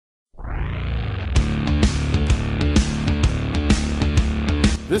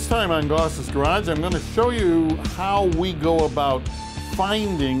This time on Goss's Garage, I'm going to show you how we go about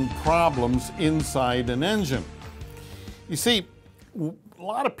finding problems inside an engine. You see, a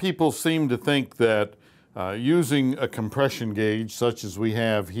lot of people seem to think that using a compression gauge such as we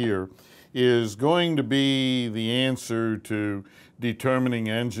have here is going to be the answer to determining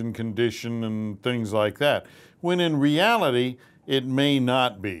engine condition and things like that, when in reality it may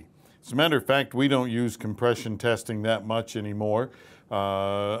not be. As a matter of fact, we don't use compression testing that much anymore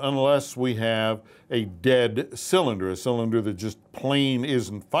unless we have a dead cylinder, a cylinder that just plain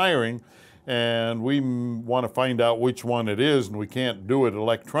isn't firing, and we want to find out which one it is, and we can't do it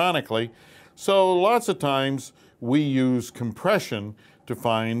electronically. So lots of times we use compression to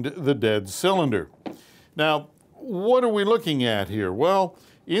find the dead cylinder. Now, what are we looking at here? Well,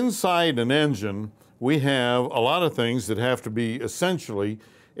 inside an engine, we have a lot of things that have to be essentially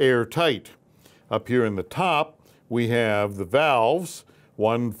airtight. Up here in the top, we have the valves,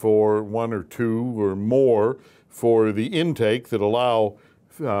 one or two or more for the intake that allow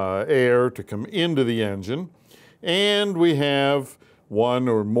air to come into the engine. And we have one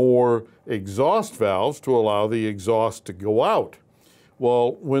or more exhaust valves to allow the exhaust to go out.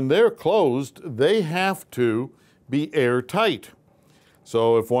 Well, when they're closed, they have to be airtight.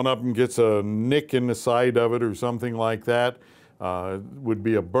 So if one of them gets a nick in the side of it or something like that, would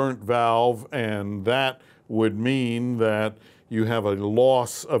be a burnt valve, and that would mean that you have a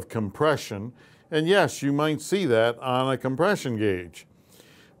loss of compression. And yes, you might see that on a compression gauge,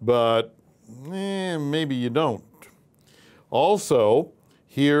 but maybe you don't. Also,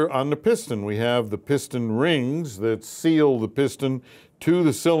 here on the piston, we have the piston rings that seal the piston to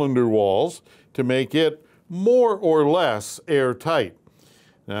the cylinder walls to make it more or less airtight.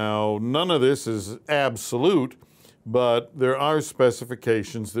 Now, none of this is absolute, but there are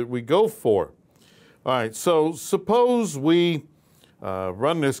specifications that we go for. All right, so suppose we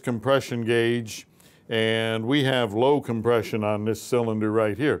run this compression gauge and we have low compression on this cylinder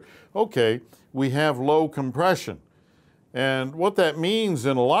right here. Okay, we have low compression. And what that means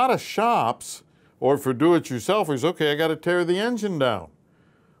in a lot of shops, or for do-it-yourselfers, okay, I got to tear the engine down.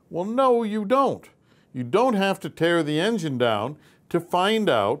 Well, no, you don't. You don't have to tear the engine down to find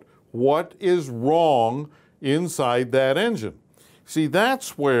out what is wrong inside that engine. See,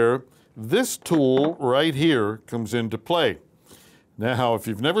 that's where this tool right here comes into play. Now, if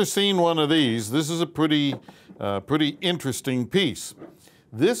you've never seen one of these, this is a pretty interesting piece.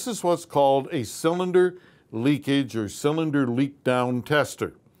 This is what's called a cylinder leakage or cylinder leak down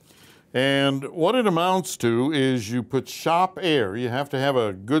tester. And what it amounts to is you put shop air. You have to have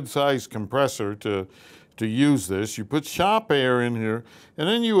a good sized compressor to use this. You put shop air in here, and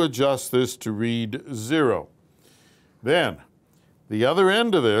then you adjust this to read 0. Then, the other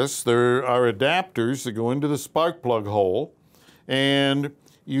end of this, there are adapters that go into the spark plug hole, and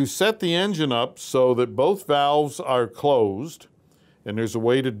you set the engine up so that both valves are closed, and there's a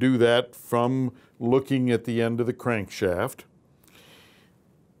way to do that from looking at the end of the crankshaft.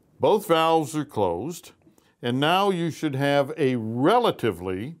 Both valves are closed, and now you should have a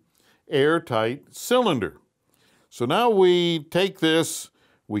relatively airtight cylinder. So now we take this,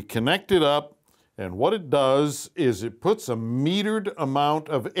 we connect it up, and what it does is it puts a metered amount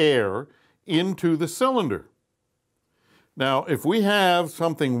of air into the cylinder. Now, if we have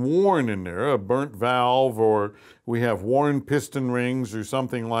something worn in there, a burnt valve, or we have worn piston rings or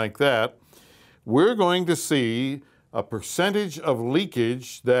something like that, we're going to see a percentage of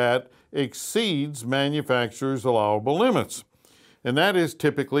leakage that exceeds manufacturer's allowable limits. And that is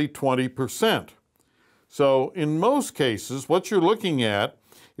typically 20%. So in most cases, what you're looking at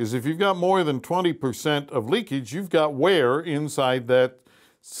is if you've got more than 20% of leakage, you've got wear inside that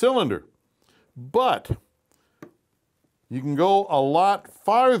cylinder. But you can go a lot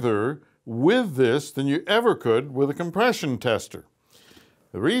farther with this than you ever could with a compression tester.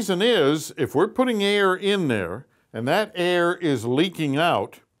 The reason is, if we're putting air in there and that air is leaking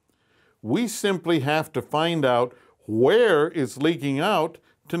out, we simply have to find out where it's leaking out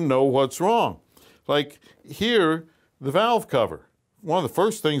to know what's wrong. Like here, the valve cover. One of the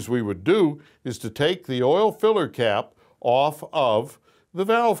first things we would do is to take the oil filler cap off of the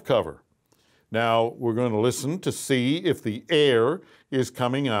valve cover. Now, we're going to listen to see if the air is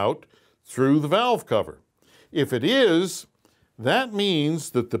coming out through the valve cover. If it is, that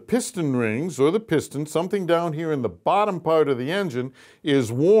means that the piston rings or the piston, something down here in the bottom part of the engine,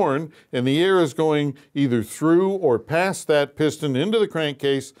 is worn, and the air is going either through or past that piston into the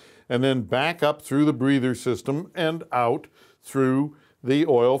crankcase and then back up through the breather system and out through the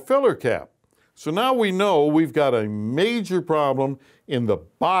oil filler cap. So now we know we've got a major problem in the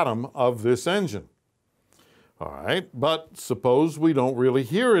bottom of this engine. All right, but suppose we don't really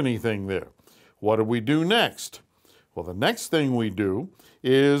hear anything there. What do we do next? Well, the next thing we do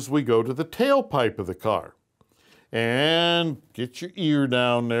is we go to the tailpipe of the car and get your ear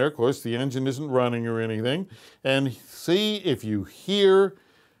down there. Of course, the engine isn't running or anything, and see if you hear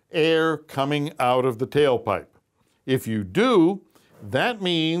air coming out of the tailpipe. If you do, that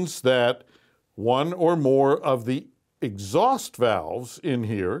means that one or more of the exhaust valves in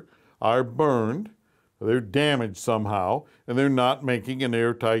here are burned, they're damaged somehow, and they're not making an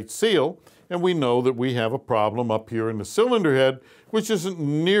airtight seal. And we know that we have a problem up here in the cylinder head, which isn't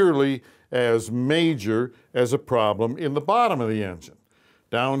nearly as major as a problem in the bottom of the engine.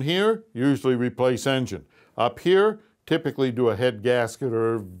 Down here, usually replace engine. Up here, typically do a head gasket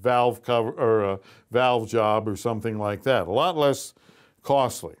or valve cover or a valve job or something like that. A lot less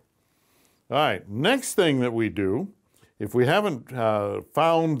costly. All right, next thing that we do, if we haven't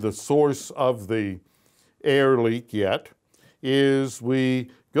found the source of the air leak yet, is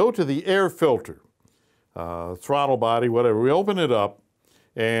we go to the air filter, throttle body, whatever. We open it up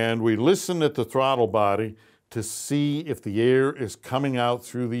and we listen at the throttle body to see if the air is coming out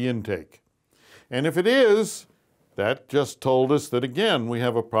through the intake. And if it is, that just told us that, again, we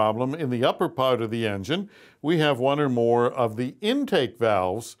have a problem in the upper part of the engine. We have one or more of the intake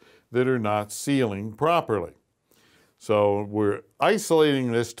valves that are not sealing properly. So we're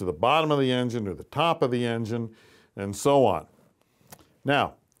isolating this to the bottom of the engine or the top of the engine and so on.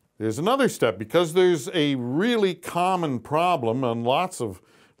 Now, there's another step, because there's a really common problem on lots of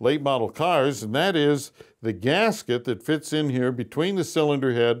late model cars, and that is the gasket that fits in here between the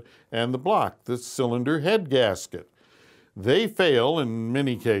cylinder head and the block, the cylinder head gasket. They fail in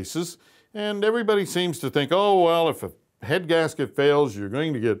many cases, and everybody seems to think, oh, well, if a head gasket fails, you're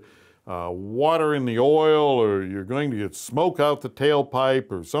going to get water in the oil, or you're going to get smoke out the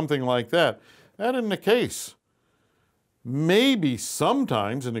tailpipe, or something like that. That isn't the case. Maybe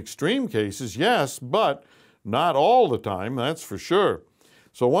sometimes, in extreme cases, yes, but not all the time, that's for sure.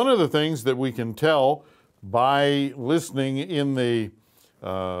 So one of the things that we can tell by listening in the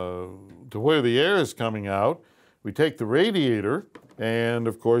to where the air is coming out, we take the radiator, and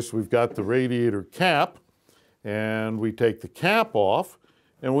of course we've got the radiator cap, and we take the cap off,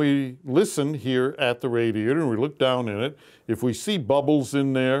 and we listen here at the radiator, and we look down in it. If we see bubbles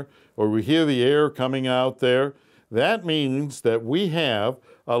in there, or we hear the air coming out there, that means that we have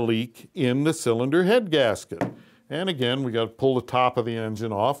a leak in the cylinder head gasket. And again, we got to pull the top of the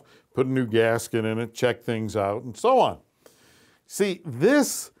engine off, put a new gasket in it, check things out, and so on. See,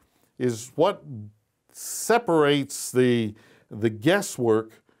 this is what separates the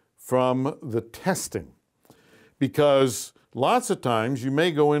guesswork from the testing. Because lots of times you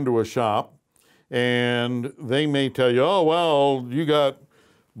may go into a shop and they may tell you, oh, well, you got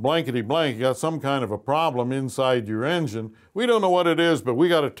blankety blank, you got some kind of a problem inside your engine. We don't know what it is, but we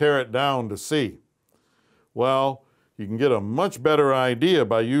got to tear it down to see. Well, you can get a much better idea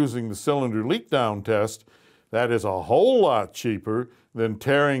by using the cylinder leak down test. That is a whole lot cheaper than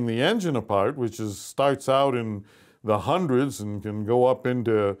tearing the engine apart, which starts out in the hundreds and can go up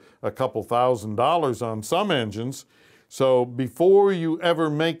into a couple $1,000s on some engines. So before you ever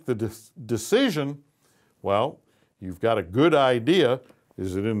make the decision, well, you've got a good idea.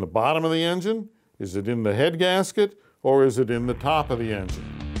 Is it in the bottom of the engine? Is it in the head gasket? Or is it in the top of the engine?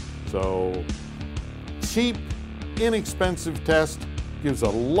 So cheap, inexpensive test gives a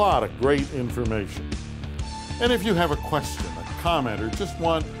lot of great information. And if you have a question, a comment, or just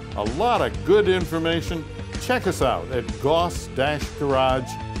want a lot of good information, check us out at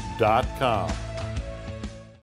goss-garage.com.